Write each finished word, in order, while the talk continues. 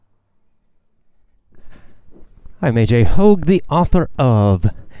I'm AJ Hogue, the author of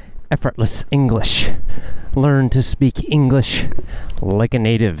Effortless English. Learn to speak English like a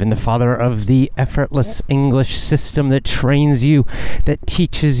native, and the father of the effortless English system that trains you, that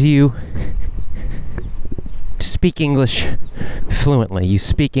teaches you to speak English fluently. You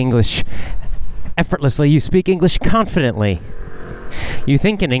speak English effortlessly. You speak English confidently. You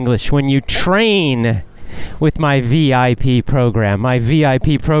think in English when you train with my VIP program. My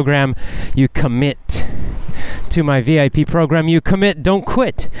VIP program, you commit to my VIP program. You commit, don't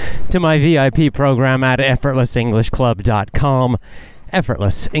quit to my VIP program at effortlessenglishclub.com.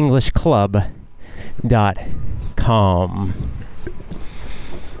 effortlessenglishclub.com.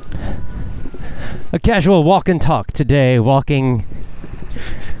 A casual walk and talk today. Walking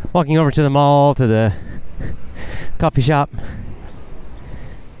over to the mall, to the coffee shop.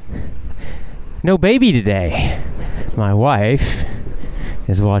 No baby today. My wife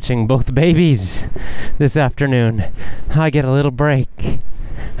is watching both babies this afternoon. I get a little break.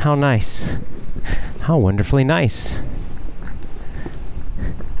 How nice. How wonderfully nice.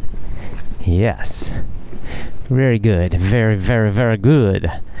 Yes. Very good. Very, very, very good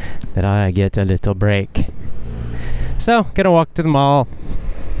that I get a little break. So, gonna walk to the mall.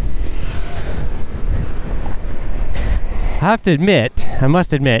 I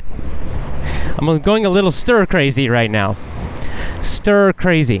must admit, I'm going a little stir crazy right now. Stir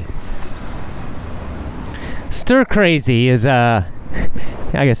crazy. Stir crazy is I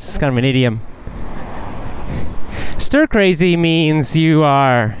guess it's kind of an idiom. Stir crazy means you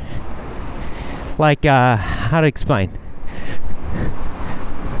are like, how to explain?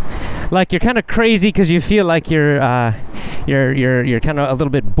 Like you're kind of crazy because you feel like you're kind of a little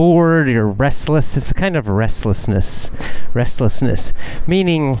bit bored, you're restless. It's a kind of restlessness,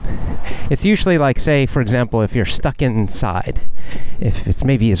 meaning it's usually like, say, for example, if you're stuck inside, if it's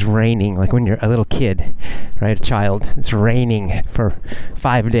raining, like when you're a little kid, right, a child, it's raining for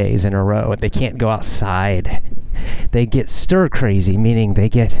 5 days in a row and they can't go outside. They get stir crazy, meaning they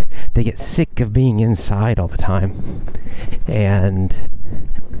get sick of being inside all the time, and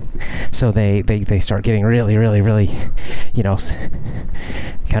so they start getting really,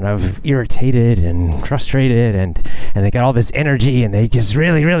 kind of irritated and frustrated, and they got all this energy, and they just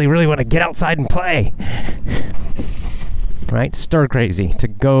really want to get outside and play. Right? Stir crazy. To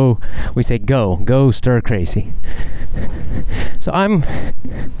go, we say go stir crazy. So I'm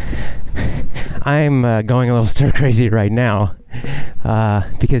going a little stir crazy right now,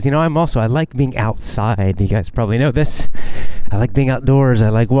 because I like being outside. You guys probably know this. I like being outdoors. I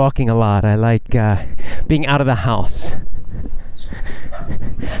like walking a lot. I like being out of the house.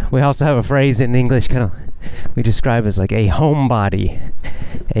 We also have a phrase in English, we describe as like a homebody.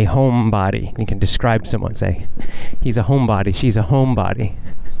 A homebody. You can describe someone, say, he's a homebody, she's a homebody.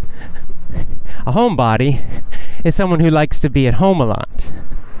 A homebody is someone who likes to be at home a lot.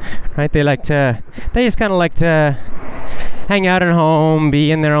 Right? They just kind of like to hang out at home,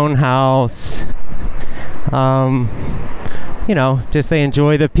 be in their own house. Just they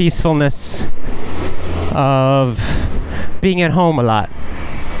enjoy the peacefulness of being at home a lot.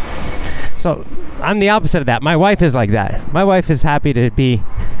 So I'm the opposite of that. My wife is like that. My wife is happy to be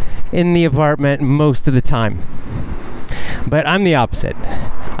in the apartment most of the time. But I'm the opposite.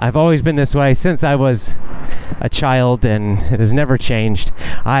 I've always been this way since I was a child, and it has never changed.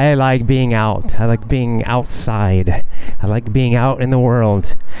 I like being out. I like being outside. I like being out in the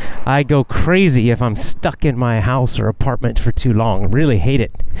world. I go crazy if I'm stuck in my house or apartment for too long. I really hate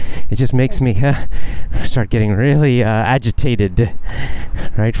it. It just makes me start getting really agitated,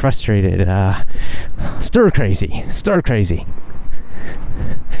 right? Frustrated. Stir crazy.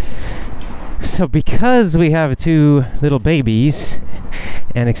 So because we have 2 little babies,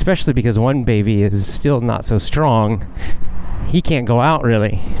 and especially because one baby is still not so strong, he can't go out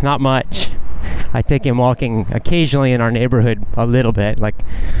really, not much. I take him walking occasionally in our neighborhood a little bit, like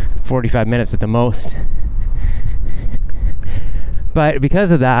 45 minutes at the most. But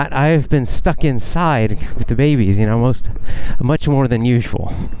because of that, I've been stuck inside with the babies, much more than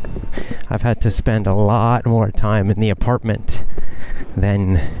usual. I've had to spend a lot more time in the apartment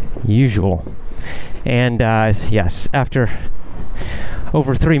than usual. And yes, after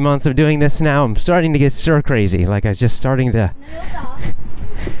over 3 months of doing this now, I'm starting to get stir crazy. Like I was just starting to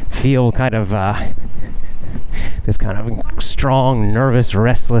feel kind of this kind of strong, nervous,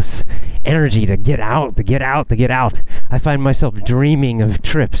 restless energy to get out. I find myself dreaming of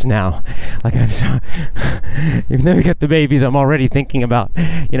trips now. Like even though we got the babies, I'm already thinking about,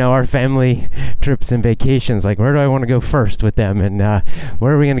 our family trips and vacations. Like, where do I want to go first with them, and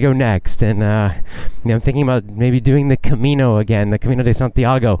where are we going to go next? And I'm thinking about maybe doing the Camino again, the Camino de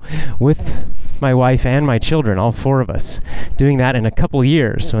Santiago, with my wife and my children, all 4 of us, doing that in a couple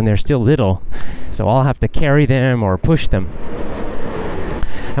years when they're still little. So I'll have to carry them or push them.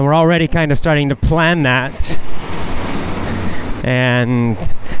 And we're already kind of starting to plan that and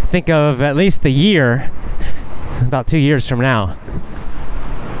think of at least the year, about 2 years from now.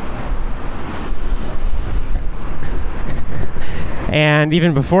 And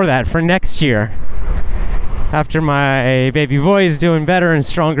even before that, for next year, after my baby boy is doing better and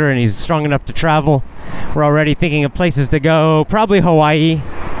stronger and he's strong enough to travel, we're already thinking of places to go. Probably Hawaii.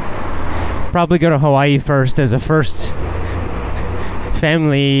 Probably go to Hawaii first as a first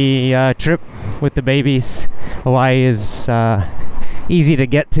family trip with the babies. Hawaii is easy to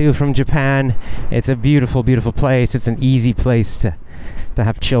get to from Japan. It's a beautiful, beautiful place. It's an easy place to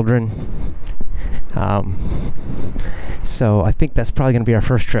have children. So I think that's probably going to be our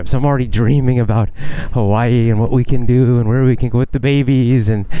first trip. So I'm already dreaming about Hawaii and what we can do and where we can go with the babies,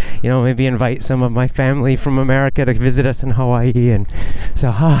 and maybe invite some of my family from America to visit us in Hawaii. And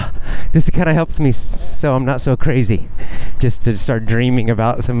so this kind of helps me so I'm not so crazy just to start dreaming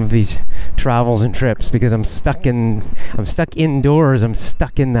about some of these travels and trips, because I'm stuck indoors. I'm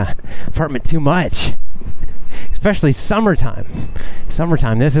stuck in the apartment too much. Especially summertime.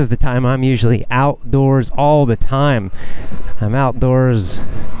 This is the time I'm usually outdoors all the time. I'm outdoors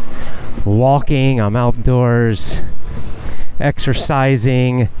walking, I'm outdoors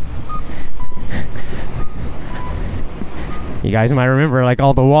exercising. You guys might remember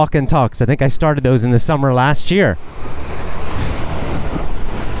all the walk and talks. I think I started those in the summer last year.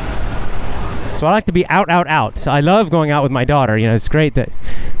 So I like to be out. So I love going out with my daughter. It's great that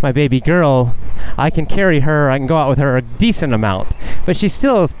my baby girl, I can carry her, I can go out with her a decent amount. But she's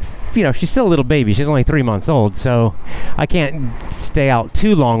still a little baby. She's only 3 months old, so I can't stay out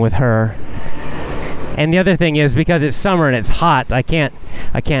too long with her. And the other thing is, because it's summer and it's hot, I can't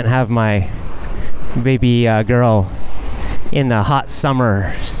have my baby girl in the hot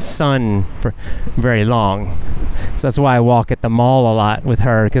summer sun for very long. So that's why I walk at the mall a lot with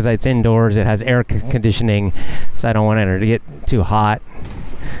her, because it's indoors, it has air conditioning, so I don't want her to get too hot.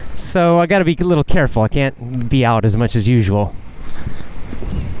 So I gotta be a little careful. I can't be out as much as usual.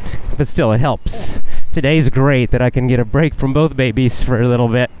 But still, it helps. Today's great that I can get a break from both babies for a little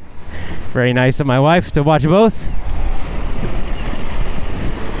bit. Very nice of my wife to watch both.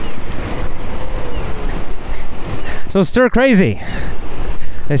 So stir crazy.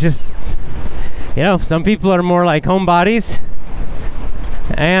 It's just, some people are more like homebodies,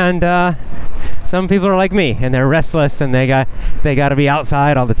 and some people are like me, and they're restless, and they got to be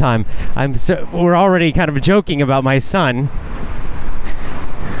outside all the time. We're already kind of joking about my son,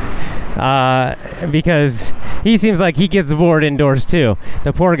 because he seems like he gets bored indoors too.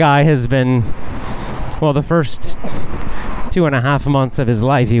 The poor guy has been, the first 2.5 months of his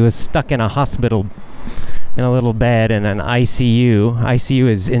life, he was stuck in a hospital in a little bed in an ICU. ICU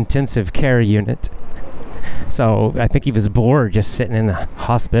is intensive care unit. So I think he was bored just sitting in the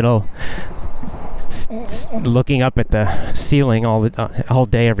hospital, looking up at the ceiling all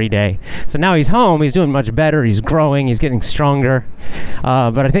day, every day. So now he's home. He's doing much better. He's growing. He's getting stronger.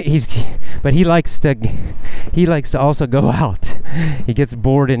 But I think he likes to also go out. He gets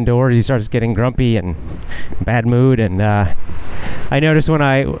bored indoors. He starts getting grumpy and bad mood. And I noticed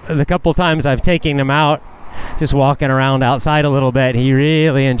the couple times I've taken him out, just walking around outside a little bit, he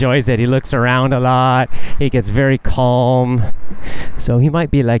really enjoys it. He looks around a lot. He gets very calm. So he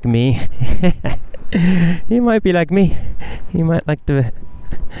might be like me. He might be like me. He might like to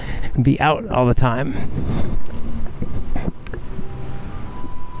be out all the time.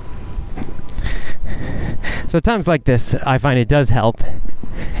 So at times like this, I find it does help.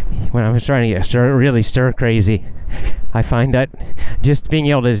 When I'm trying to get really stir crazy, I find that just being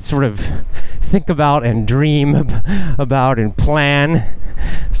able to sort of think about and dream about and plan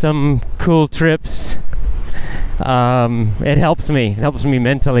some cool trips, it helps me. It helps me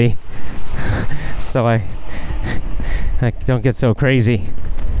mentally. So I don't get so crazy.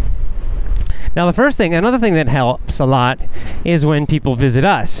 Now another thing that helps a lot is when people visit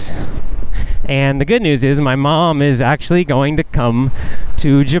us. And the good news is my mom is actually going to come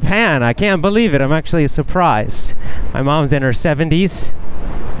to Japan. I can't believe it. I'm actually surprised. My mom's in her 70s.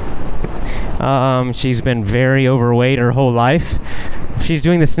 She's been very overweight her whole life. She's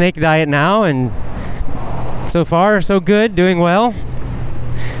doing the snake diet now, and so far, so good, doing well.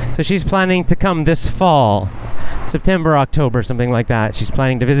 So she's planning to come this fall, September, October, something like that. She's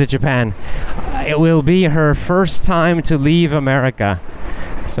planning to visit Japan. It will be her first time to leave America.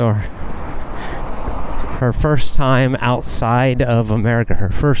 So her first time outside of America, her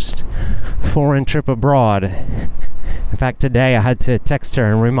first foreign trip abroad. In fact, today I had to text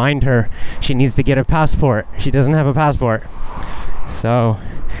her and remind her she needs to get a passport. She doesn't have a passport. So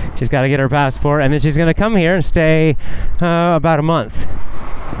she's got to get her passport, and then she's going to come here and stay about a month.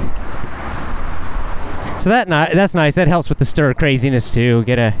 So that's nice. That helps with the stir craziness too.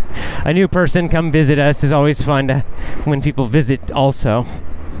 Get a new person come visit us is always fun when people visit also.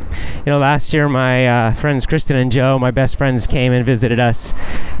 Last year my friends Kristen and Joe, my best friends, came and visited us,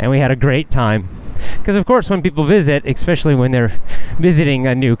 and we had a great time. Because of course when people visit, especially when they're visiting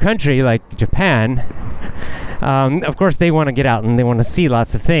a new country like Japan, of course they want to get out and they want to see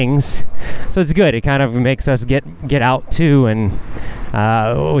lots of things. So it's good. It kind of makes us get out too, and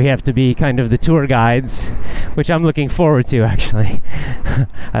we have to be kind of the tour guides, which I'm looking forward to actually.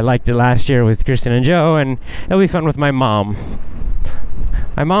 I liked it last year with Kristen and Joe, and it'll be fun with my mom.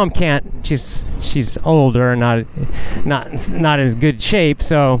 My mom can't. She's older, not as good shape,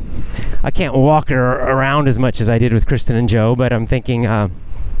 so I can't walk her around as much as I did with Kristen and Joe. But I'm thinking of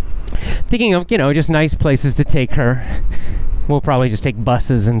just nice places to take her. We'll probably just take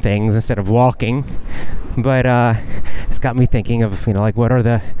buses and things instead of walking. But it's got me thinking of what are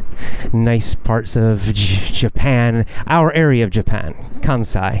the nice parts of Japan, our area of Japan,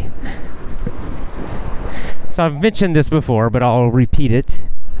 Kansai. So I've mentioned this before, but I'll repeat it,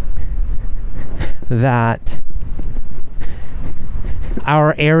 that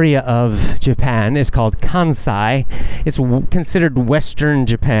our area of Japan is called Kansai. It's considered Western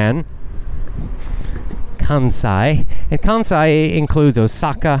Japan. Kansai. And Kansai includes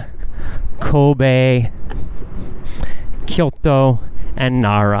Osaka, Kobe, Kyoto, and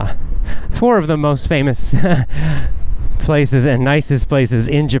Nara. 4 of the most famous places and nicest places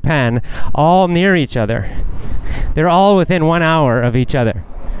in Japan, all near each other. They're all within 1 hour of each other,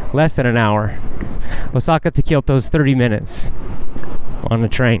 less than an hour. Osaka to Kyoto is 30 minutes on a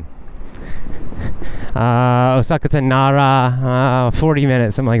train. Osaka to Nara, 40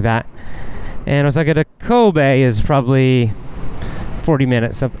 minutes, something like that. And Osaka to Kobe is probably 40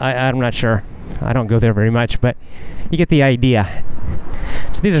 minutes. I'm not sure. I don't go there very much, but you get the idea.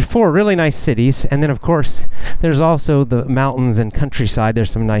 So these are 4 really nice cities, and then of course there's also the mountains and countryside.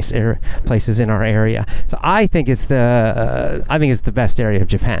 There's some nice places in our area. So I think it's the best area of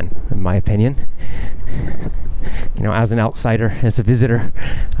Japan, in my opinion. As an outsider, as a visitor,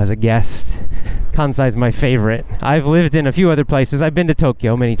 as a guest, Kansai is my favorite. I've lived in a few other places. I've been to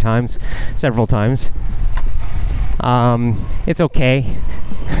Tokyo many times, several times. It's okay.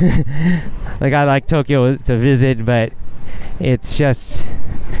 I like Tokyo to visit, but it's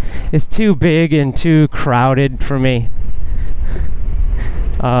too big and too crowded for me.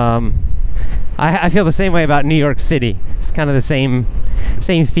 I feel the same way about New York City. It's kind of the same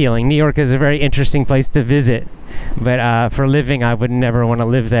feeling. New York is a very interesting place to visit, but for living, I would never want to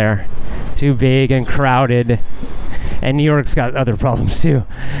live there. Too big and crowded, and New York's got other problems too.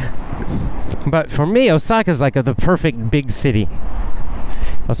 But for me, Osaka's like the perfect big city.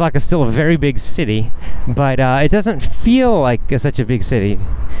 Osaka's still a very big city, but it doesn't feel like such a big city.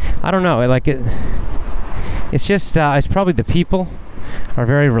 I don't know. It's just, it's probably the people are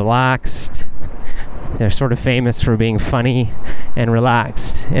very relaxed. They're sort of famous for being funny and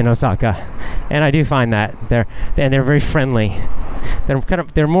relaxed in Osaka, and I do find that they're very friendly.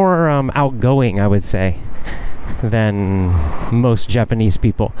 They're more outgoing, I would say, than most Japanese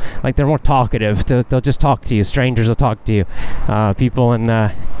people. They're more talkative. They'll just talk to you. Strangers will talk to you. People in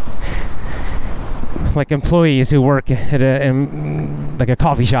employees who work at a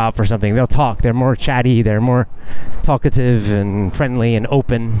coffee shop or something, they'll talk. They're more chatty. They're more talkative and friendly and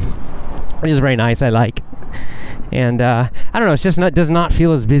open, which is very nice. I like. And I don't know. It's just does not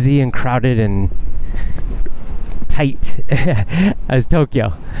feel as busy and crowded and tight as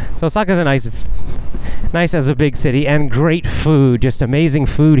Tokyo. So Osaka's nice as a big city, and great food, just amazing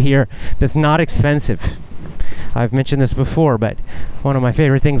food here that's not expensive. I've mentioned this before, but one of my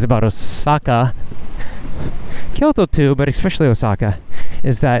favorite things about Osaka, Kyoto too, but especially Osaka,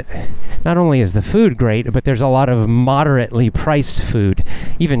 is that not only is the food great, but there's a lot of moderately priced food,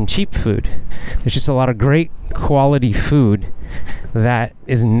 even cheap food. There's just a lot of great quality food that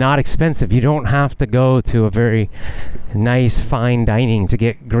is not expensive. You don't have to go to a very nice fine dining to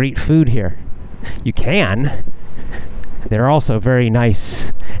get great food here. You can. There are also very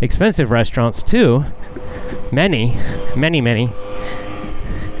nice expensive restaurants too. Many.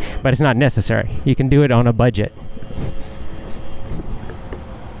 But it's not necessary. You can do it on a budget.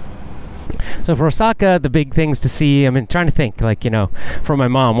 So for Osaka, the big things to see, I'm trying to think, for my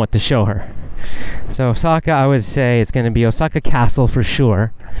mom, what to show her. So Osaka, I would say it's going to be Osaka Castle for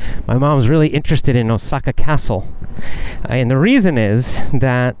sure. My mom's really interested in Osaka Castle. And the reason is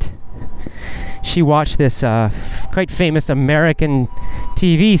that she watched this quite famous American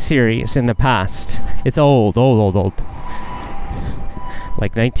TV series in the past. It's old.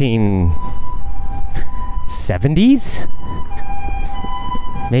 Like 1970s?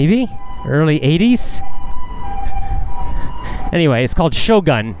 Maybe? Early 80s? Anyway, it's called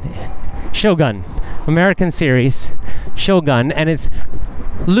Shogun. American series. Shogun. And it's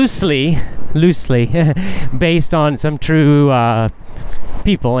loosely based on some true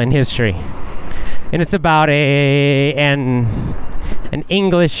people in history. And it's about an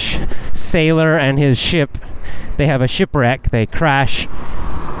English sailor and his ship. They have a shipwreck. They crash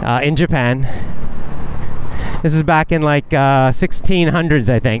in Japan. This is back in like 1600s,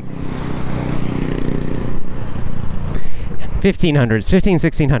 I think.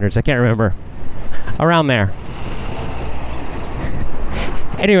 1600s, I can't remember. Around there.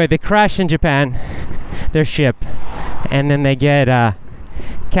 Anyway, they crash in Japan, their ship, and then they get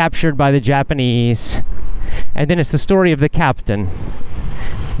captured by the Japanese. And then it's the story of the captain.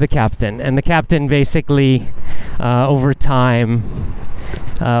 And the captain basically, over time,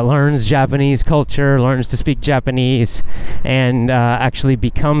 learns Japanese culture, learns to speak Japanese, and actually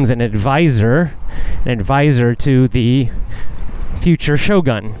becomes an advisor to the future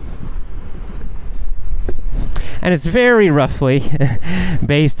shogun. And it's very roughly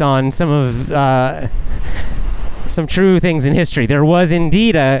based on some true things in history. There was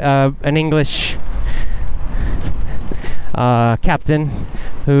indeed an English captain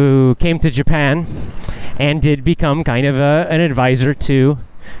who came to Japan and did become kind of an advisor to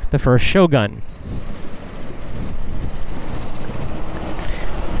the first shogun.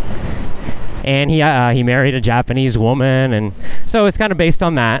 And he married a Japanese woman, and so it's kind of based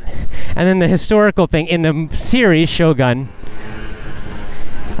on that. And then the historical thing in the series Shogun,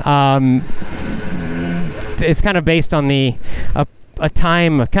 it's kind of based on a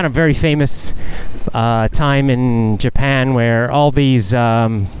time, a kind of very famous time in Japan where all these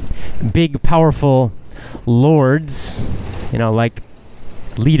big, powerful lords, like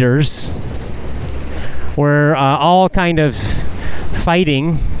leaders, were all kind of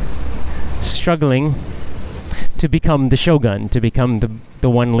fighting, struggling to become the shogun, to become the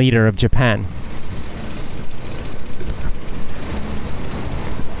one leader of Japan.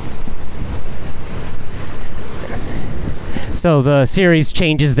 So the series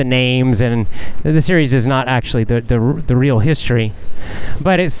changes the names, and the series is not actually the real history,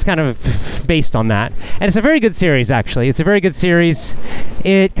 but it's kind of based on that. And it's a very good series, actually. It's a very good series.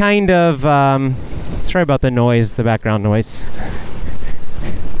 It kind of sorry about the noise, the background noise.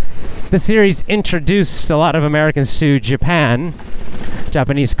 The series introduced a lot of Americans to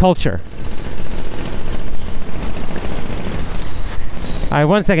Japanese culture. All right,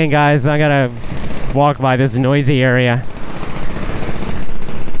 1 second, guys. I gotta walk by this noisy area.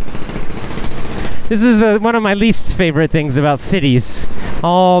 This is one of my least favorite things about cities.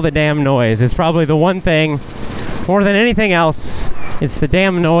 All the damn noise. It's probably the one thing, more than anything else, it's the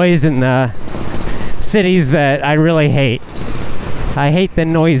damn noise in the cities that I really hate. I hate the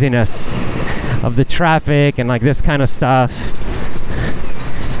noisiness of the traffic and like this kind of stuff.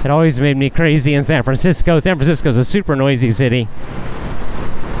 It always made me crazy in San Francisco. San Francisco's a super noisy city.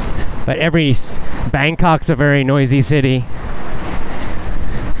 But Bangkok's a very noisy city.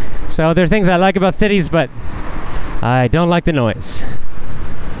 So there are things I like about cities, but I don't like the noise.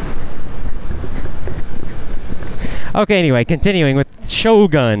 Okay, anyway, continuing with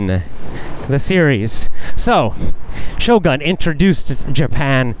Shogun, the series. So, Shogun introduced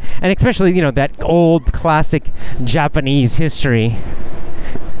Japan, and especially, that old classic Japanese history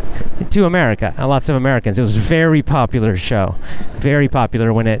to America, and lots of Americans. It was a very popular show, very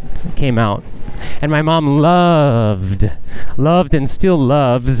popular when it came out. And my mom loved and still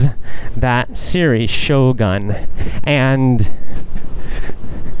loves that series, Shogun. And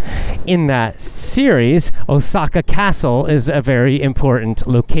in that series, Osaka Castle is a very important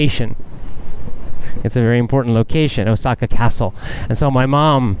location. It's a very important location, Osaka Castle. And so my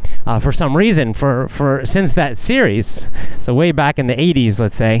mom, for some reason, since that series, so way back in the 80s,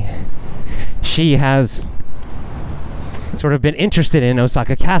 let's say, she has sort of been interested in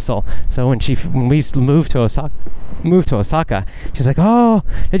Osaka Castle. So when we moved to Osaka, she's like, "Oh,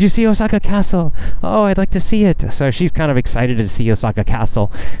 did you see Osaka Castle? Oh, I'd like to see it." So she's kind of excited to see Osaka Castle.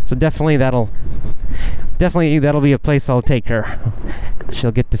 So definitely that'll be a place I'll take her.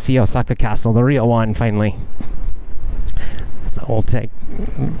 She'll get to see Osaka Castle, the real one, finally. So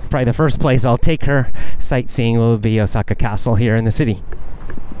probably the first place I'll take her sightseeing will be Osaka Castle here in the city.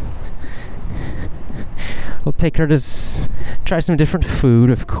 We'll take her to try some different food,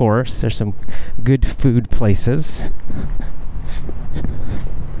 of course. There's some good food places.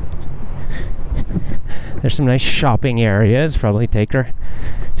 There's some nice shopping areas. Probably take her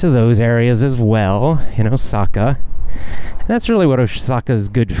to those areas as well in Osaka. And that's really what Osaka is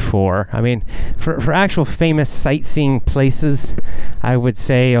good for. I mean, for actual famous sightseeing places, I would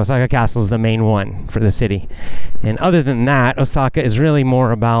say Osaka Castle is the main one for the city. And other than that, Osaka is really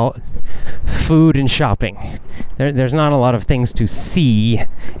more about food and shopping. There's not a lot of things to see,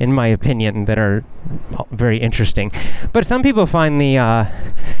 in my opinion, that are very interesting. But some people find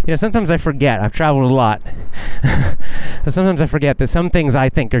sometimes I forget. I've traveled a lot. So sometimes I forget that some things I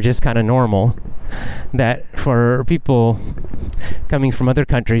think are just kind of normal, that for people coming from other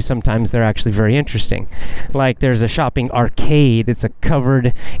countries, sometimes they're actually very interesting. Like there's a shopping arcade. It's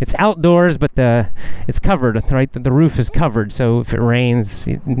outdoors, but it's covered, right? The roof is covered, so if it rains,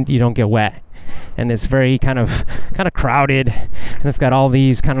 you don't get wet. And it's very kind of crowded, and it's got all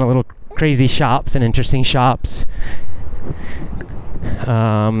these kind of little crazy shops and interesting shops.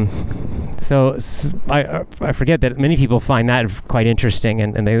 So I forget that many people find that quite interesting,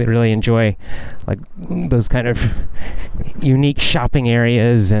 and they really enjoy like those kind of unique shopping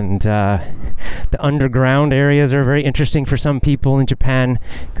areas, and the underground areas are very interesting for some people in Japan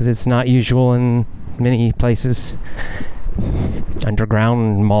because it's not usual in many places.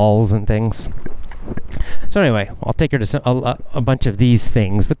 Underground malls and things. So anyway, I'll take her to a bunch of these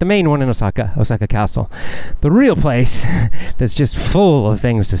things, but the main one in Osaka Castle. The real place that's just full of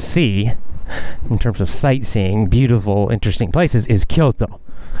things to see in terms of sightseeing, beautiful, interesting places, is Kyoto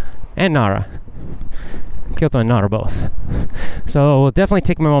and Nara. Kyoto and Nara both. So we'll definitely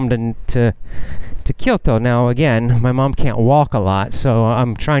take my mom to Kyoto. Now again, my mom can't walk a lot, so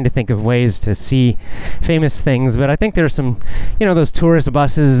I'm trying to think of ways to see famous things, but I think there's some, those tourist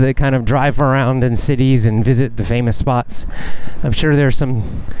buses that kind of drive around in cities and visit the famous spots. I'm sure there's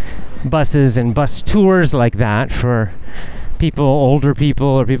some buses and bus tours like that for older people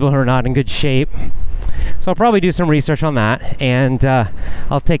or people who are not in good shape. So I'll probably do some research on that, and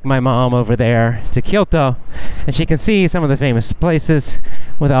I'll take my mom over there to Kyoto, and she can see some of the famous places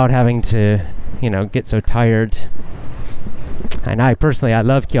without having to get so tired. And I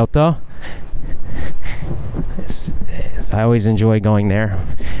love Kyoto. I always enjoy going there.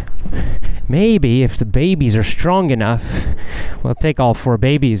 Maybe if the babies are strong enough, we'll take all 4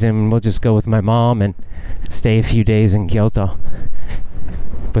 babies and we'll just go with my mom and stay a few days in Kyoto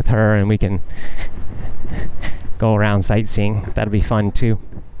with her, and we can go around sightseeing. That'll be fun too.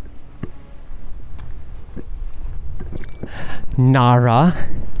 Nara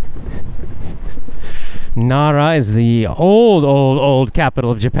is the old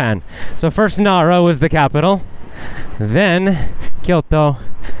capital of Japan. So first Nara was the capital, then Kyoto,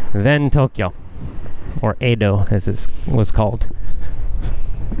 then Tokyo, or Edo as it was called.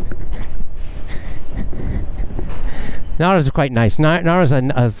 Nara's quite nice. Nara's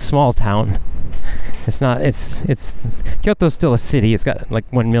a small town. It's Kyoto's still a city. It's got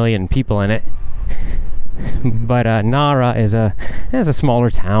like 1 million people in it. But Nara is a smaller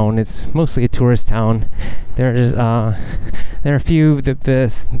town. It's mostly a tourist town. There are a few.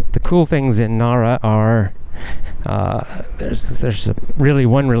 The cool things in Nara are there's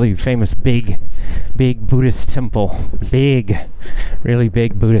one really famous big Buddhist temple. Really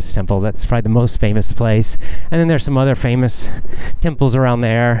big Buddhist temple. That's probably the most famous place. And then there's some other famous temples around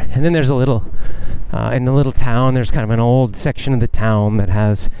there. And then there's a little in the little town, there's kind of an old section of the town that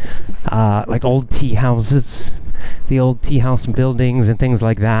has like old tea houses, the old tea house buildings and things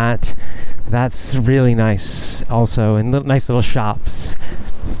like that. That's really nice also, and nice little shops.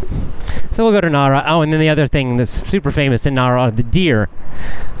 So we'll go to Nara. Oh, and then the other thing that's super famous in Nara are the deer.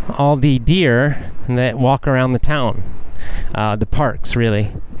 All the deer that walk around the town. The parks,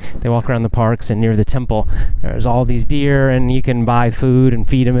 really. They walk around the parks, and near the temple there's all these deer, and you can buy food and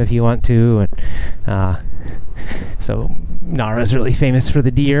feed them if you want to. And so Nara is really famous for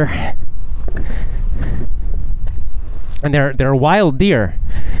the deer. And they're wild deer.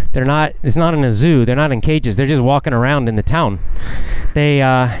 It's not in a zoo. They're not in cages. They're just walking around in the town.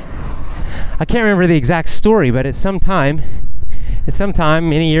 I can't remember the exact story, but at some time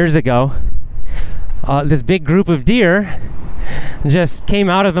many years ago, this big group of deer just came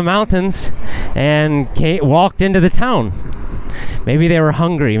out of the mountains and walked into the town. Maybe they were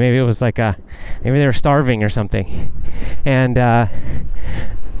hungry. Maybe it was maybe they were starving or something. And the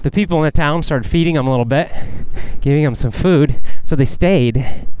people in the town started feeding them a little bit, giving them some food. So they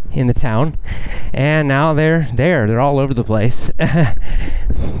stayed in the town, and now they're there. They're all over the place.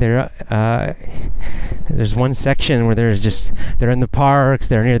 There's one section where they're in the parks,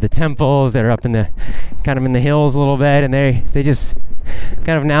 they're near the temples, they're up in the hills a little bit, and they just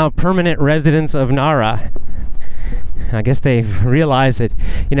kind of now permanent residents of Nara. I guess they've realized that,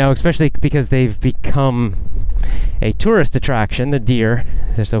 especially because they've become a tourist attraction, the deer.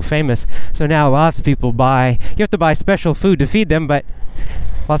 They're so famous. So now lots of people you have to buy special food to feed them, but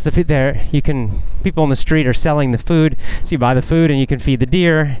lots of food there. People on the street are selling the food, so you buy the food and you can feed the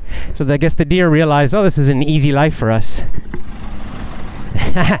deer. So I guess the deer realize, this is an easy life for us.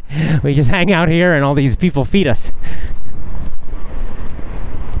 We just hang out here and all these people feed us.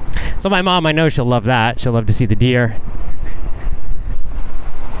 So my mom, I know she'll love that. She'll love to see the deer.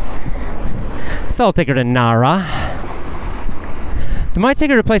 So I'll take her to Nara. I might take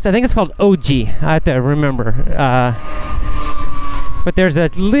her to a place, I think it's called Oji. I have to remember. But there's a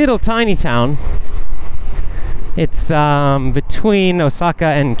little tiny town. It's between Osaka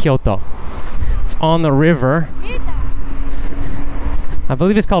and Kyoto. It's on the river. I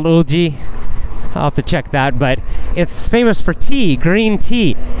believe it's called Oji. I'll have to check that, but it's famous for tea, green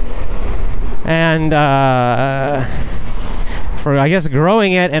tea. And for, I guess,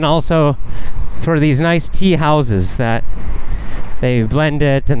 growing it, and also for these nice tea houses that they blend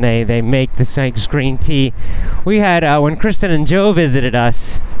it and they make this nice green tea. We had, when Kristen and Joe visited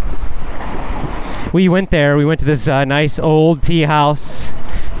us, we went there. We went to this nice old tea house,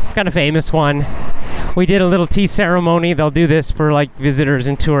 kind of famous one. We did a little tea ceremony. They'll do this for like visitors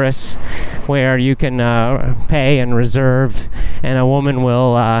and tourists, where you can pay and reserve, and a woman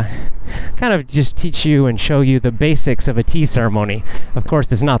will kind of just teach you and show you the basics of a tea ceremony. Of course,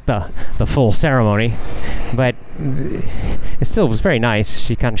 it's not the full ceremony, but it still was very nice.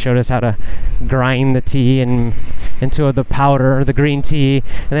 She kind of showed us how to grind the tea and into the powder, the green tea,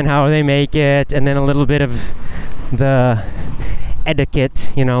 and then how they make it, and then a little bit of the etiquette,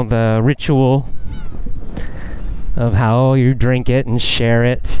 the ritual of how you drink it and share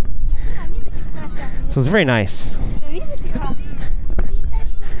it. So it's very nice.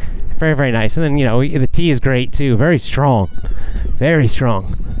 Very, very nice. And then, the tea is great too. Very strong. Very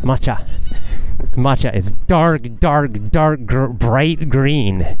strong. Matcha. It's matcha. It's dark, bright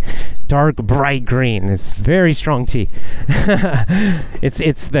green. Dark, bright green. It's very strong tea.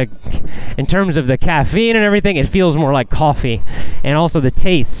 In terms of the caffeine and everything, it feels more like coffee. And also the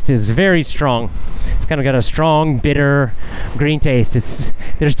taste is very strong. It's kind of got a strong, bitter green taste.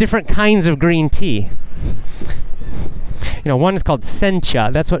 There's different kinds of green tea. One is called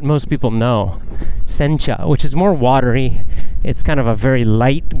sencha. That's what most people know. Sencha, which is more watery. It's kind of a very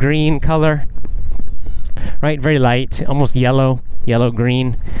light green color. Right? Very light, almost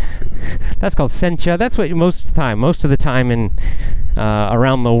yellow-green. That's called sencha. That's what most of the time in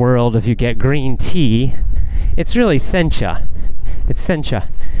around the world, if you get green tea, it's really sencha. It's sencha.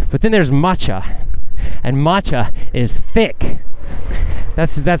 But then there's matcha. And matcha is thick.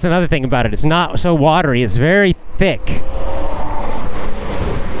 That's another thing about it. It's not so watery. It's very thick.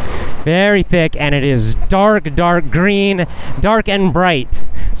 Very thick, and it is dark green, dark and bright.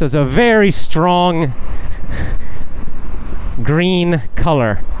 So it's a very strong green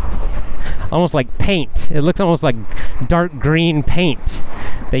color. Almost like paint. It looks almost like dark green paint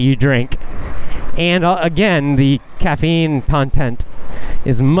that you drink. And again, the caffeine content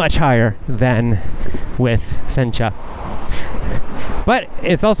is much higher than with sencha. But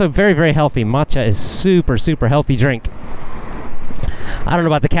it's also very, very healthy. Matcha is super, super healthy drink. I don't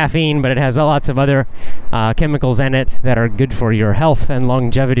know about the caffeine, but it has lots of other chemicals in it that are good for your health and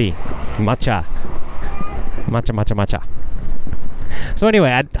longevity. Matcha. So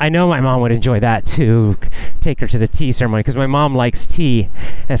anyway, I know my mom would enjoy that to take her to the tea ceremony, because my mom likes tea,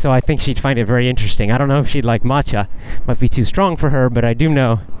 and so I think she'd find it very interesting. I don't know if she'd like matcha. Might be too strong for her, but I do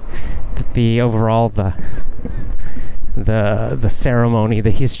know that the overall the ceremony,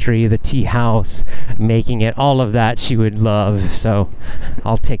 the history, the tea house, making it, all of that she would love. So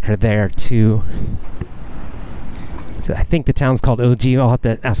I'll take her there too. So I think the town's called Oji. I'll have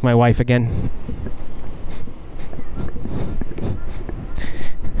to ask my wife again.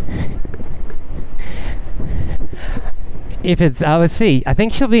 If it's, let's see, I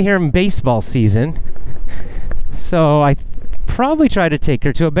think she'll be here in baseball season. So I probably try to take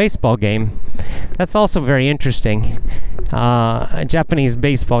her to a baseball game. That's also very interesting. Japanese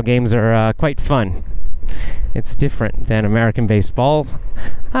baseball games are quite fun. It's different than American baseball.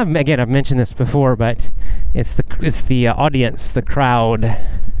 I've mentioned this before, but it's the audience, the crowd,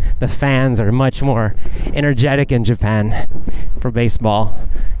 the fans are much more energetic in Japan for baseball.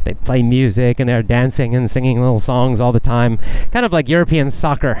 They play music and they're dancing and singing little songs all the time, kind of like European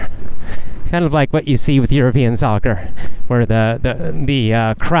soccer. Kind of like what you see with European soccer, where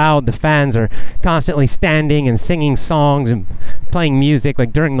the crowd, the fans are constantly standing and singing songs and playing music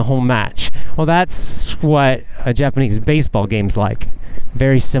like during the whole match. Well, that's what a Japanese baseball game's like.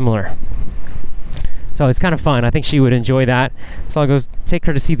 Very similar. So it's kind of fun. I think she would enjoy that. So I'll go take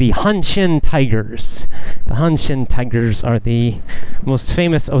her to see the Hanshin Tigers. The Hanshin Tigers are the most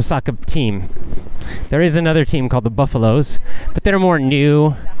famous Osaka team. There is another team called the Buffaloes, but they're more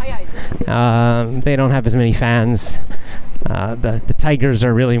new. They don't have as many fans. The Tigers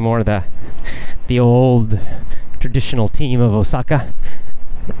are really more the old traditional team of Osaka.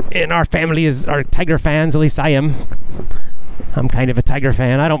 And our family are Tiger fans, at least I am. I'm kind of a Tiger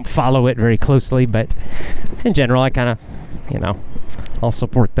fan. I don't follow it very closely, but in general, I kind of, I'll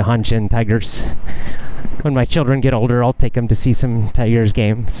support the Hanshin Tigers. When my children get older, I'll take them to see some Tigers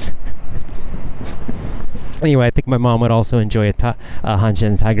games. Anyway, I think my mom would also enjoy a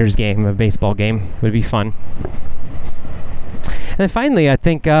Hanshin Tigers game, a baseball game. It would be fun. And then finally, I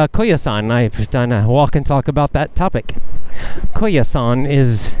think Koya-san. I've done a walk and talk about that topic. Koya-san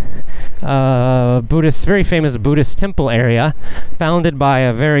is a very famous Buddhist temple area founded by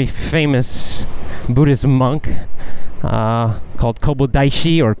a very famous Buddhist monk called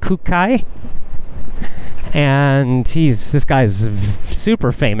Kobodaishi or Kukai. And this guy's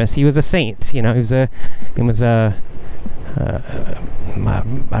super famous. He was a saint, he was a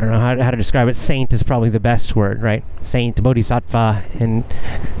I don't know how to describe it. Saint is probably the best word, right? Saint, bodhisattva. And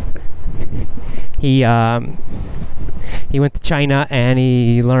he went to China and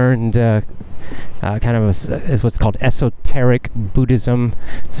he learned kind of is what's called esoteric Buddhism.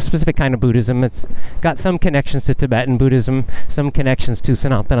 It's a specific kind of Buddhism. It's got some connections to Tibetan Buddhism, some connections to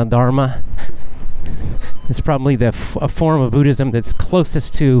Sanatana Dharma. It's probably a form of Buddhism that's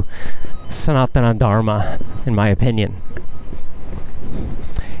closest to Sanatana Dharma, in my opinion.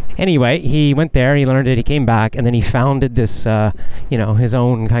 Anyway, he went there, he learned it, he came back, and then he founded this, his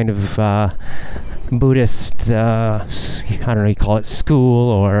own kind of Buddhist, I don't know, you call it school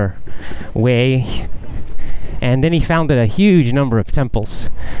or way. And then he founded a huge number of temples.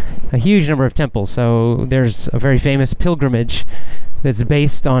 So there's a very famous pilgrimage that's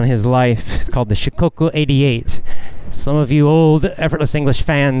based on his life. It's called the Shikoku 88. Some of you old Effortless English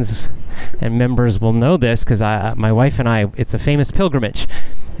fans and members will know this because my wife and I, it's a famous pilgrimage,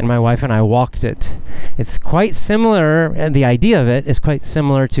 and my wife and I walked it. It's quite similar, and the idea of it is quite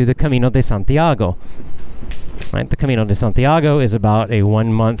similar to the Camino de Santiago. Right? The Camino de Santiago is about a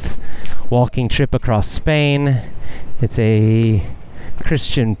 1-month walking trip across Spain. It's a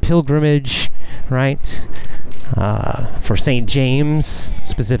Christian pilgrimage, right? For St. James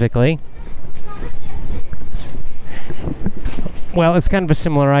specifically. Well, it's kind of a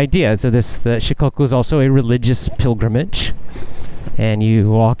similar idea. So the Shikoku is also a religious pilgrimage, and you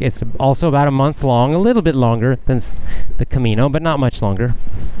walk. It's also about a month long, a little bit longer than the Camino, but not much longer.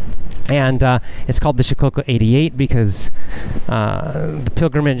 And it's called the Shikoku 88 because the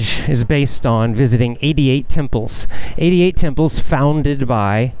pilgrimage is based on visiting 88 temples. 88 temples founded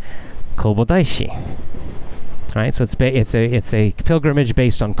by Kobodaishi. Right, so it's a pilgrimage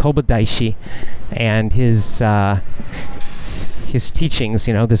based on Kobodaishi and his teachings.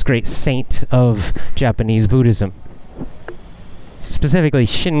 This great saint of Japanese Buddhism, specifically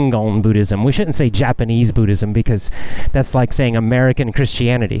Shingon Buddhism. We shouldn't say Japanese Buddhism because that's like saying American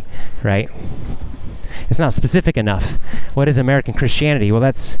Christianity, right? It's not specific enough. What is American Christianity? Well,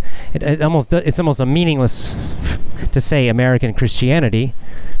 it's almost meaningless to say American Christianity,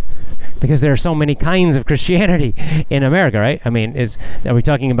 because there are so many kinds of Christianity in America, right? I mean, are we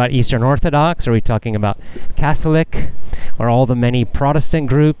talking about Eastern Orthodox? Are we talking about Catholic? Or all the many Protestant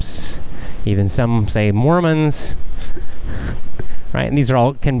groups? Even some say Mormons, right? And these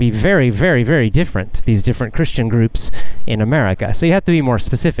can be very, very, very different, these different Christian groups in America. So you have to be more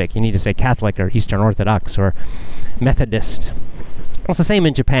specific. You need to say Catholic or Eastern Orthodox or Methodist. Well, it's the same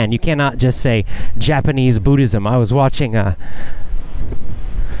in Japan. You cannot just say Japanese Buddhism. I was watching a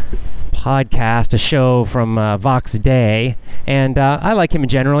podcast, a show from Vox Day, and I like him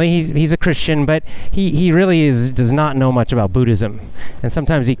generally. He's a Christian, but he really does not know much about Buddhism, and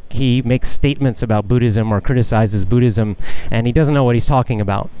sometimes he makes statements about Buddhism or criticizes Buddhism, and he doesn't know what he's talking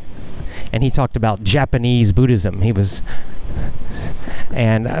about. And he talked about Japanese Buddhism. When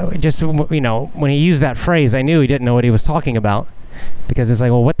he used that phrase, I knew he didn't know what he was talking about. Because it's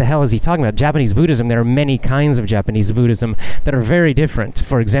like, well, what the hell is he talking about? Japanese Buddhism, there are many kinds of Japanese Buddhism that are very different.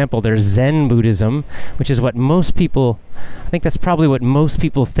 For example, there's Zen Buddhism, which is what most people, I think that's probably what most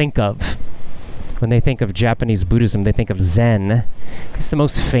people think of. When they think of Japanese Buddhism, they think of Zen. It's the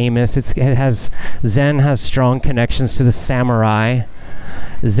most famous. Zen has strong connections to the samurai.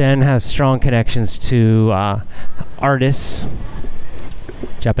 Zen has strong connections to artists,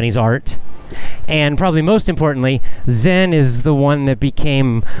 Japanese art. And probably most importantly, Zen is the one that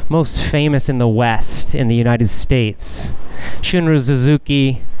became most famous in the West, in the United States. Shunryu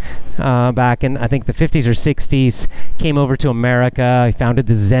Suzuki, back in, I think, the 50s or 60s, came over to America. He founded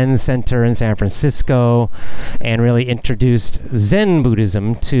the Zen Center in San Francisco and really introduced Zen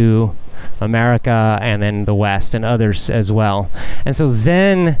Buddhism to America and then the West and others as well. And so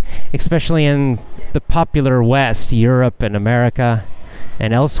Zen, especially in the popular West, Europe and America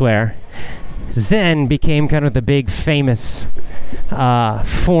and elsewhere, Zen became kind of the big famous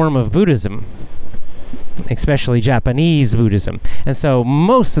form of Buddhism, especially Japanese Buddhism. And so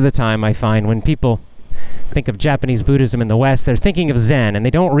most of the time I find when people think of Japanese Buddhism in the West, they're thinking of Zen, and they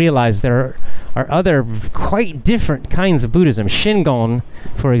don't realize there are other quite different kinds of Buddhism. Shingon,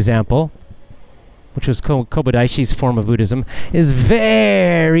 for example, which was Kobudaishi's form of Buddhism, is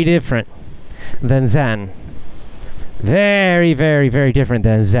very different than Zen. Very, very, very different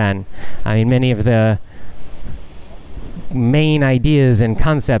than Zen. I mean, many of the main ideas and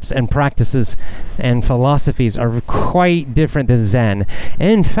concepts and practices and philosophies are quite different than Zen.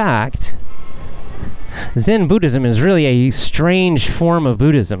 In fact, Zen Buddhism is really a strange form of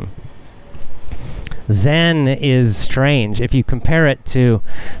Buddhism. Zen is strange. If you compare it to,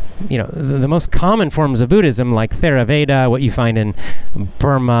 the most common forms of Buddhism, like Theravada, what you find in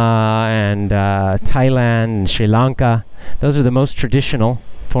Burma and Thailand and Sri Lanka, those are the most traditional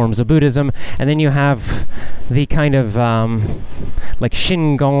forms of Buddhism. And then you have the kind of like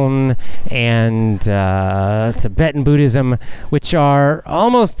Shingon and Tibetan Buddhism, which are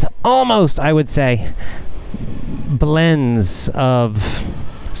almost, I would say, blends of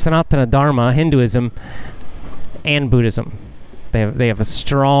Sanatana Dharma, Hinduism, and Buddhism. They have a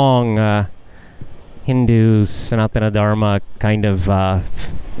strong Hindu Sanatana Dharma kind of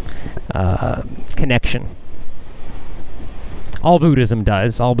connection. All Buddhism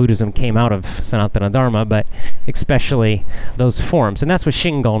does. All Buddhism came out of Sanatana Dharma, but especially those forms. And that's what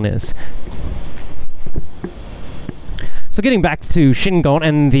Shingon is. So getting back to Shingon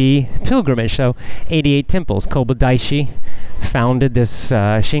and the pilgrimage. So 88 temples. Kobodaishi founded this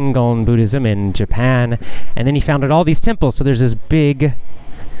Shingon Buddhism in Japan. And then he founded all these temples. So there's this big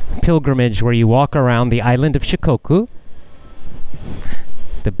pilgrimage where you walk around the island of Shikoku.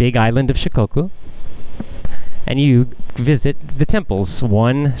 The big island of Shikoku. And you visit the temples,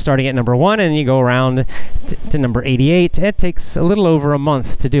 one starting at number 1, and you go around to number 88. It takes a little over a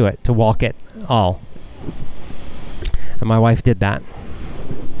month to do it, to walk it all. And my wife did that.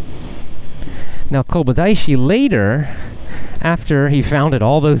 Now, Kobodaishi later, after he founded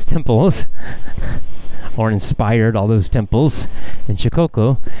all those temples, or inspired all those temples in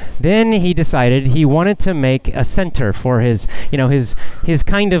Shikoku, then he decided he wanted to make a center for his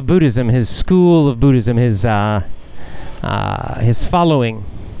kind of Buddhism, his school of Buddhism, his following,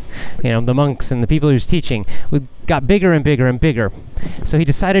 the monks and the people he was teaching, got bigger and bigger and bigger. So he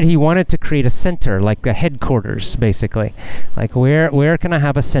decided he wanted to create a center, like a headquarters, basically. Like, where can I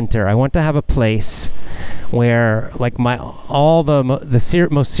have a center? I want to have a place where, like, all the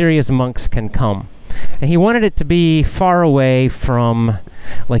most serious monks can come. And he wanted it to be far away from,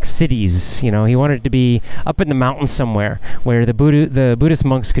 like, cities. He wanted it to be up in the mountains somewhere where the Buddhist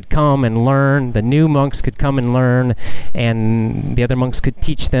monks could come and learn, the new monks could come and learn, and the other monks could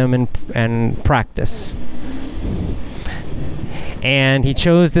teach them and practice. And he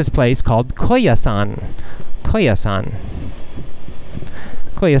chose this place called Koyasan. Koyasan.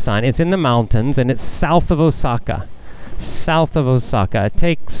 It's in the mountains, and it's south of Osaka. It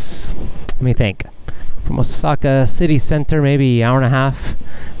takes, let me think, from Osaka city center, maybe an hour and a half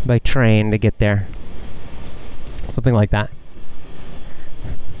by train to get there. Something like that.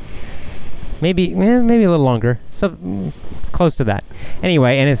 Maybe a little longer. So close to that.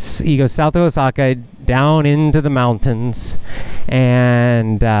 Anyway, and he goes south of Osaka, down into the mountains,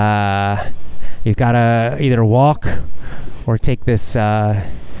 and you've got to either walk or take this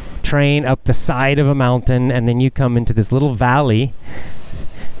train up the side of a mountain, and then you come into this little valley,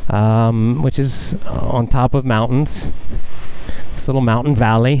 which is on top of mountains, this little mountain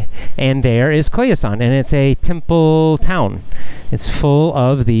valley, and there is Koyasan, and it's a temple town. It's full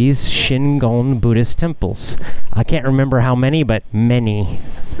of these Shingon Buddhist temples. I can't remember how many, but many.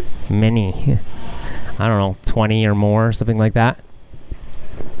 I don't know, 20 or more, something like that.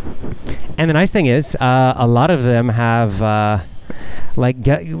 And the nice thing is, a lot of them have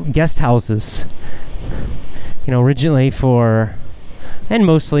guest houses. Originally for, and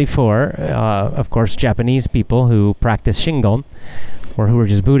mostly for, of course, Japanese people who practice Shingon, or who are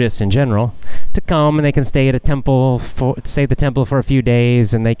just Buddhists in general, to come, and they can stay at the temple for a few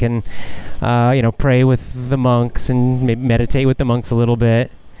days, and they can, pray with the monks and maybe meditate with the monks a little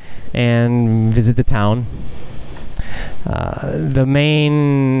bit. and visit the town. The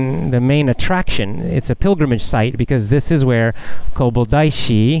main attraction, it's a pilgrimage site because this is where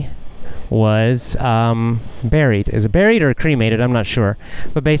Kobodaishi was buried. Is it buried or cremated? I'm not sure.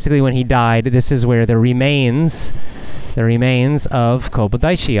 But basically when he died, this is where the remains of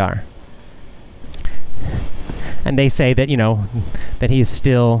Kobodaishi are. And they say that, that he's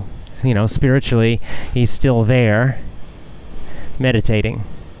still, spiritually, he's still there meditating.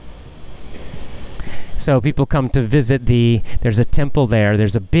 So people come to visit there's a temple there.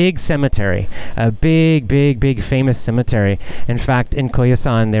 There's a big cemetery, a big famous cemetery. In fact, in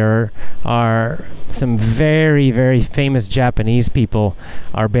Koyasan, there are some very, very famous Japanese people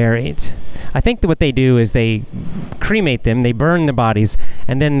are buried. I think that what they do is they cremate them, they burn the bodies,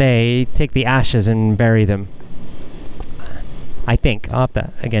 and then they take the ashes and bury them. I think. I'll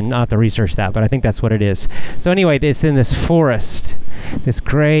have to research that, but I think that's what it is. So anyway, it's in this forest, this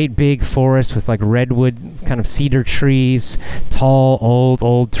great big forest with like redwood, kind of cedar trees, tall,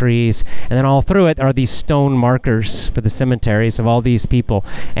 old trees. And then all through it are these stone markers for the cemeteries of all these people.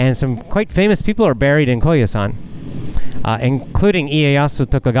 And some quite famous people are buried in Koyasan, including Ieyasu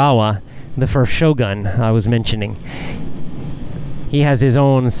Tokugawa, the first shogun I was mentioning. He has his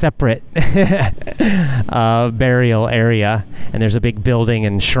own separate burial area, and there's a big building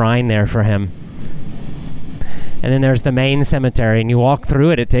and shrine there for him. And then there's the main cemetery, and you walk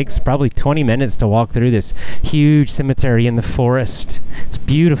through it. It takes probably 20 minutes to walk through this huge cemetery in the forest. It's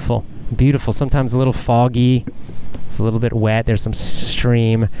beautiful, beautiful. Sometimes a little foggy. It's a little bit wet. There's some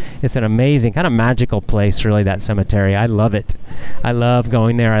stream. It's an amazing, kind of magical place, really, that cemetery. I love it. I love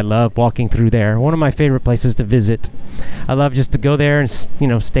going there. I love walking through there. One of my favorite places to visit. I love just to go there and,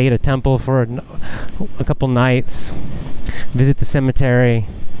 stay at a temple for a couple nights, visit the cemetery.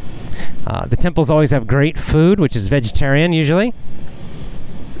 The temples always have great food, which is vegetarian usually.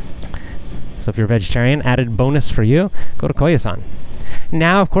 So if you're vegetarian, added bonus for you, go to Koyasan.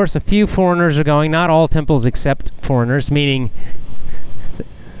 Now, of course, a few foreigners are going. Not all temples accept foreigners, meaning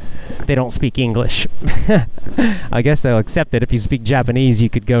they don't speak English. I guess they'll accept it. If you speak Japanese, you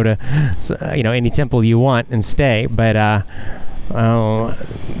could go to, any temple you want and stay. But some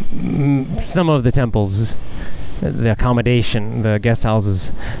of the temples, the accommodation, the guest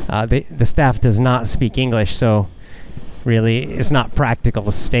houses, the staff does not speak English, so really it's not practical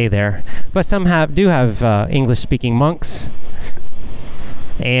to stay there. But some do have English-speaking monks.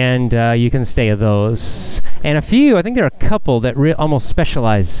 And you can stay at those. And a few, I think there are a couple that almost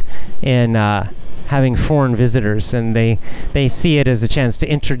specialize in having foreign visitors, and they see it as a chance to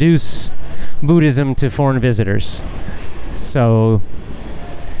introduce Buddhism to foreign visitors. So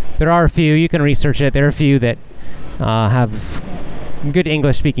there are a few, you can research it, there are a few that have good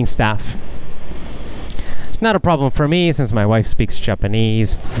English-speaking staff. It's not a problem for me since my wife speaks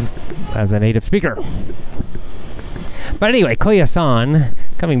Japanese as a native speaker. But anyway, Koyasan,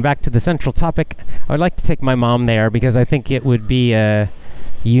 coming back to the central topic, I would like to take my mom there because I think it would be a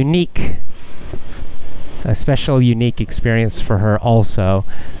special, unique experience for her also.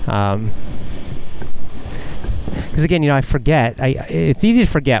 Because again, I forget. It's easy to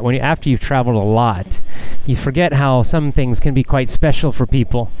forget after you've traveled a lot. You forget how some things can be quite special for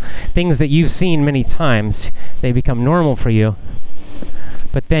people. Things that you've seen many times, they become normal for you.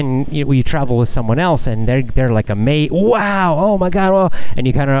 But then you travel with someone else, and they're like amazed. Wow! Oh my God! Oh, and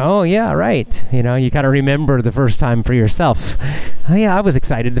you kind of, oh yeah, right. You kind of remember the first time for yourself. Oh yeah, I was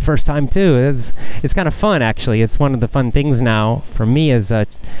excited the first time too. It's kind of fun actually. It's one of the fun things now for me is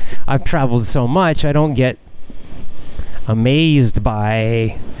I've traveled so much. I don't get amazed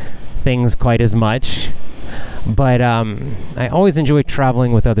by things quite as much. But I always enjoy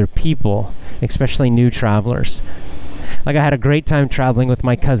traveling with other people, especially new travelers. Like I had a great time traveling with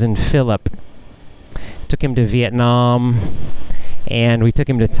my cousin Philip. Took him to Vietnam, and we took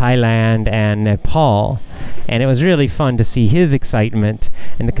him to Thailand and Nepal. And it was really fun to see his excitement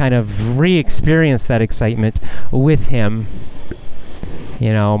and to kind of re-experience that excitement with him.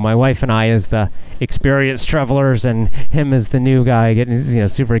 My wife and I as the experienced travelers, and him as the new guy getting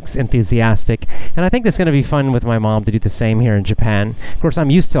super enthusiastic. And I think it's going to be fun with my mom to do the same here in Japan. Of course, I'm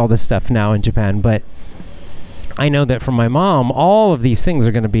used to all this stuff now in Japan, but I know that for my mom, all of these things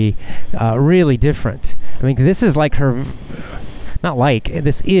are going to be really different. I mean, this is like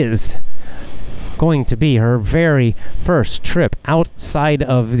this is going to be her very first trip outside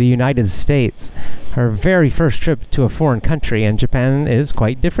of the United States. Her very first trip to a foreign country, and Japan is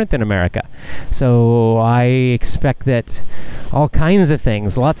quite different than America. So I expect that all kinds of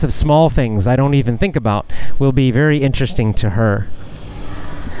things, lots of small things I don't even think about, will be very interesting to her.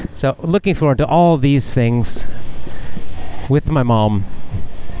 So looking forward to all these things with my mom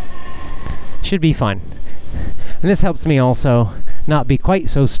should be fun. And this helps me also not be quite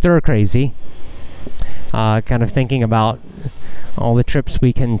so stir crazy. Kind of thinking about all the trips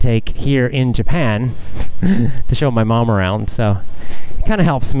we can take here in Japan to show my mom around. So it kind of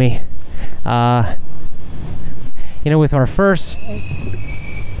helps me. With our first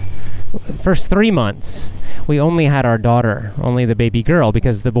 3 months, we only had our daughter, only the baby girl,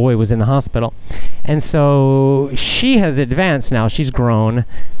 because the boy was in the hospital. And so she has advanced now. She's grown.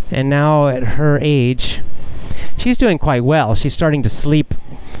 And now at her age, she's doing quite well. She's starting to sleep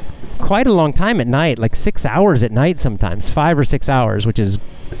quite a long time at night, like 6 hours at night sometimes, 5 or 6 hours, which is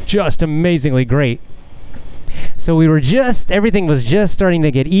just amazingly great. So everything was just starting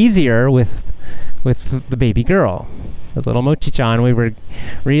to get easier with the baby girl, the little Mochi-chan. We were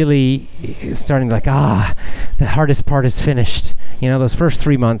really starting to the hardest part is finished. Those first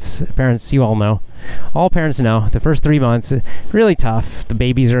 3 months, parents, you all know. All parents know, the first 3 months, really tough. The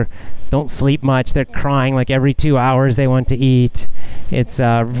babies don't sleep much. They're crying like every 2 hours. They want to eat. It's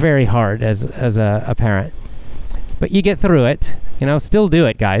very hard as a parent. But you get through it. Still do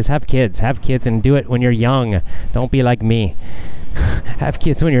it, guys. Have kids and do it when you're young. Don't be like me. Have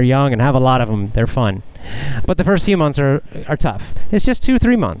kids when you're young and have a lot of them. They're fun. But the first few months are tough. It's just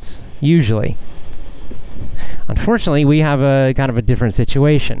 2-3 months, usually. Unfortunately, we have a kind of a different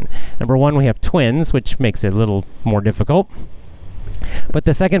situation. Number one, we have twins, which makes it a little more difficult. But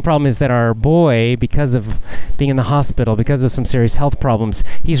the second problem is that our boy, because of being in the hospital, because of some serious health problems,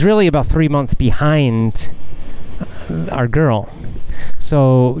 he's really about 3 months behind our girl.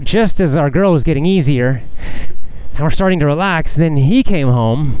 So just as our girl was getting easier, and we're starting to relax, then he came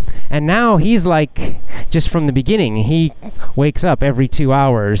home, and now he's like, just from the beginning, he wakes up every 2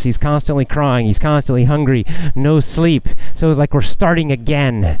 hours. He's constantly crying. He's constantly hungry. No sleep. So it's like we're starting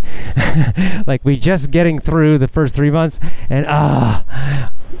again. Like we just getting through the first 3 months, and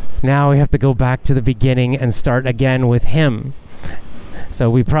now we have to go back to the beginning and start again with him. So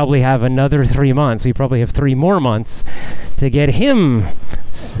we probably have another 3 months. We probably have 3 more months to get him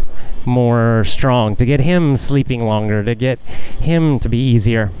more strong, to get him sleeping longer, to get him to be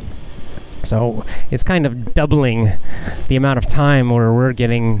easier. So it's kind of doubling the amount of time where we're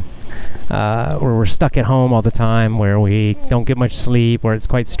getting, where we're stuck at home all the time, where we don't get much sleep, where it's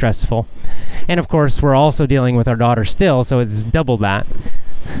quite stressful. And of course, we're also dealing with our daughter still, so it's double that.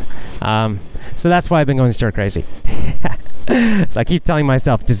 So that's why I've been going stir crazy. So I keep telling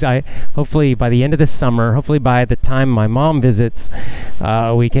myself, hopefully by the end of this summer, hopefully by the time my mom visits,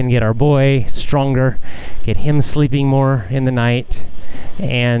 we can get our boy stronger, get him sleeping more in the night,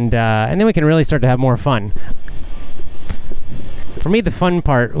 and then we can really start to have more fun. For me, the fun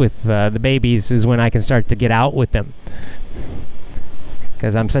part with the babies is when I can start to get out with them,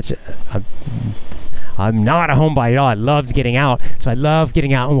 because I'm not a homebody at all. I love getting out, so I love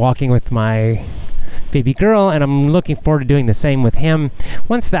getting out and walking with my baby girl, and I'm looking forward to doing the same with him.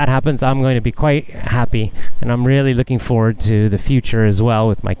 Once that happens, I'm going to be quite happy, and I'm really looking forward to the future as well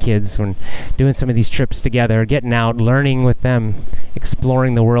with my kids, when doing some of these trips together, getting out, learning with them,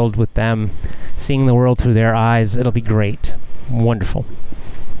 exploring the world with them, seeing the world through their eyes. It'll be great. Wonderful.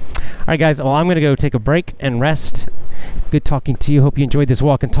 All right, guys, well, I'm going to go take a break and rest. Good talking to you. Hope you enjoyed this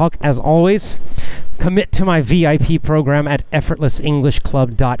walk and talk. As always, commit to my VIP program at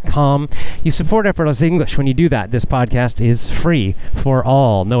effortlessenglishclub.com. You support Effortless English when you do that. This podcast is free for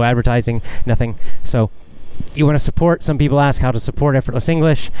all. No advertising, nothing. So you want to support? Some people ask how to support Effortless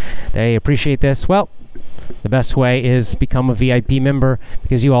English. They appreciate this. Well, the best way is become a VIP member,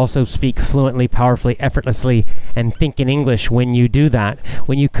 because you also speak fluently, powerfully, effortlessly, and think in English when you do that.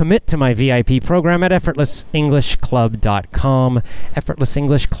 When you commit to my VIP program at effortlessenglishclub.com,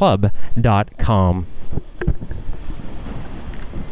 effortlessenglishclub.com.